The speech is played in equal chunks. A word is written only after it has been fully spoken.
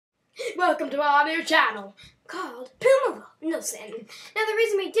Welcome to our new channel called Puma Nelson. Now the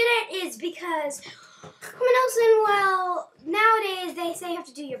reason we did it is because Puma Nelson, well, nowadays they say you have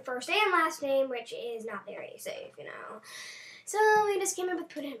to do your first and last name, which is not very safe, you know. So we just came up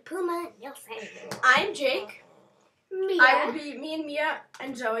with Puma Nelson. I'm Jake. Mia. I will be me and Mia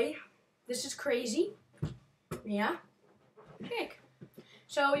and Zoe. This is crazy. Mia. Jake.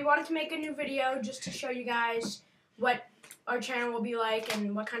 So we wanted to make a new video just to show you guys what our channel will be like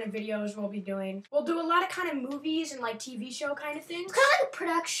and what kind of videos we'll be doing. We'll do a lot of kind of movies and like TV show kind of things. Kind of like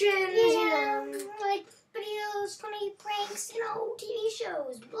productions, you know, like videos, funny pranks, you know, TV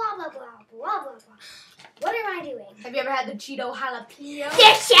shows, blah, blah, blah, blah, blah, blah. What am I doing? Have you ever had the Cheeto jalapeno?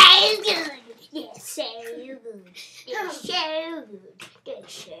 They're so good. They're so good. They're so good. They're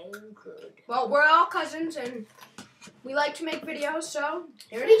so good. Well, we're all cousins and we like to make videos, so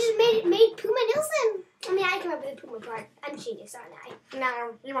here it We is. just made Puma Nelson. I mean, I came up with the Puma part. I'm genius, aren't I?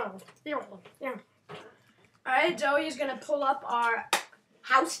 No, you won't. Alright, Zoe is going to pull up our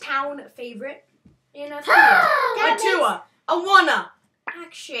Housetown favorite in a 3, That a 2, a 1,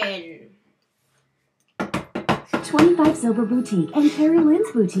 action. 25 Silver Boutique and Carrie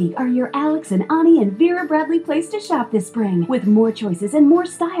Lynn's Boutique are your Alex and Ani and Vera Bradley place to shop this spring. With more choices and more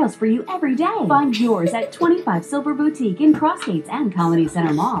styles for you every day. Find yours at 25 Silver Boutique in Crossgates and Colony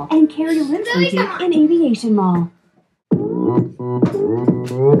Center Mall. And Carrie Lynn's Boutique in Aviation Mall.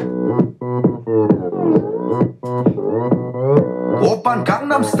 오빤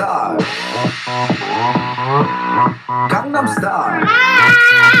강남스타일 강남스타일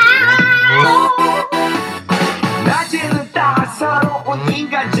낮에는 따사로운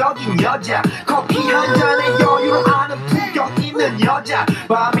인간적인 여자 커피 한 잔에 여유를 아는 품격 있는 여자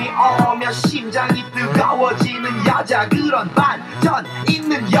밤이 오면 심장이 뜨거워지는 여자 그런 반전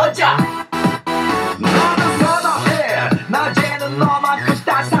있는 여자 너는 선호해 낮에는 너만큼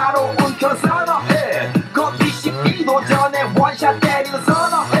따사로운 그 선호해 커피 식기도 전에 원샷 때리는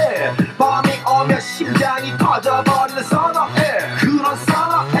선호해 밤이 오면 심장이 터져버리는 선호해 그런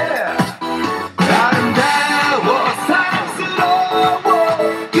선호해 아름다워 사랑스러워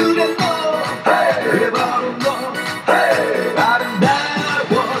그래 너 hey, 바로 너 hey,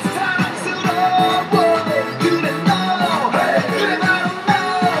 아름다워 사랑스러워 그래 너 hey, 그래 바로 너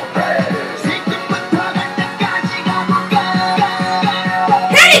hey, 지금부터 갈 때까지 가볼까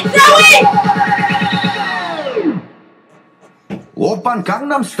Hey, Zoe! 오빤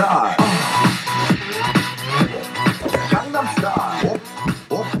강남스타일